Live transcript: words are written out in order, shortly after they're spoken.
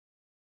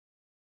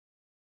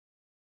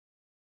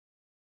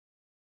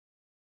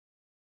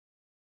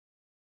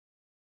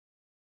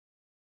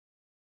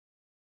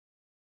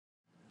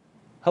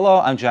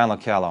Hello, I'm John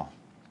Locallo.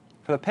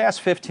 For the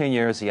past 15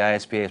 years, the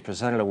ISBA has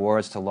presented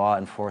awards to law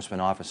enforcement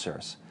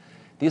officers.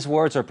 These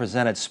awards are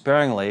presented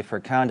sparingly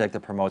for conduct that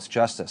promotes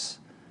justice.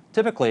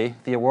 Typically,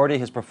 the awardee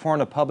has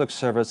performed a public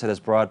service that has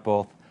brought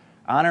both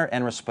honor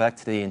and respect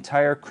to the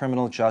entire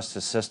criminal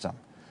justice system.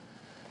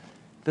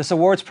 This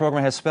awards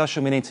program has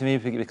special meaning to me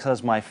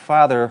because my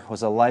father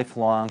was a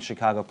lifelong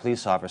Chicago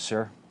police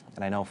officer,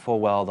 and I know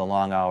full well the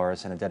long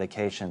hours and the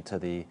dedication to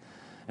the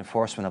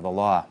enforcement of the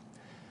law.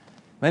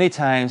 Many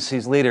times,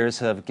 these leaders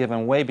have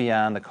given way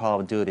beyond the call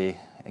of duty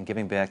and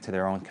giving back to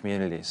their own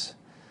communities.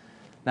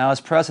 Now,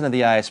 as president of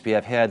the ISB,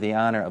 I've had the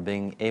honor of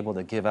being able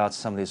to give out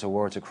some of these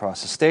awards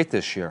across the state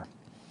this year.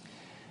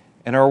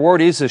 And our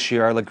awardees this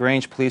year are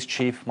LaGrange Police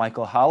Chief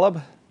Michael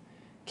Holub,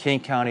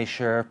 King County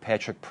Sheriff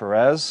Patrick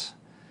Perez,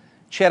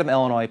 Chatham,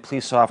 Illinois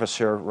Police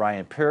Officer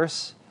Ryan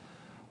Pierce,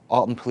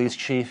 Alton Police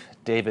Chief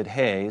David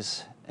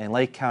Hayes, and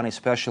Lake County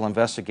Special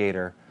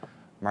Investigator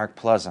Mark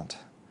Pleasant.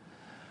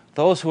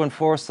 Those who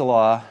enforce the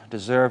law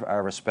deserve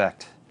our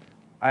respect.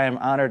 I am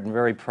honored and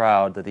very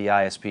proud that the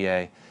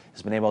ISBA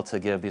has been able to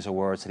give these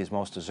awards to these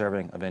most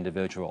deserving of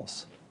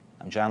individuals.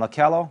 I'm John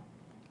Locallo.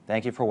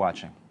 Thank you for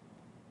watching.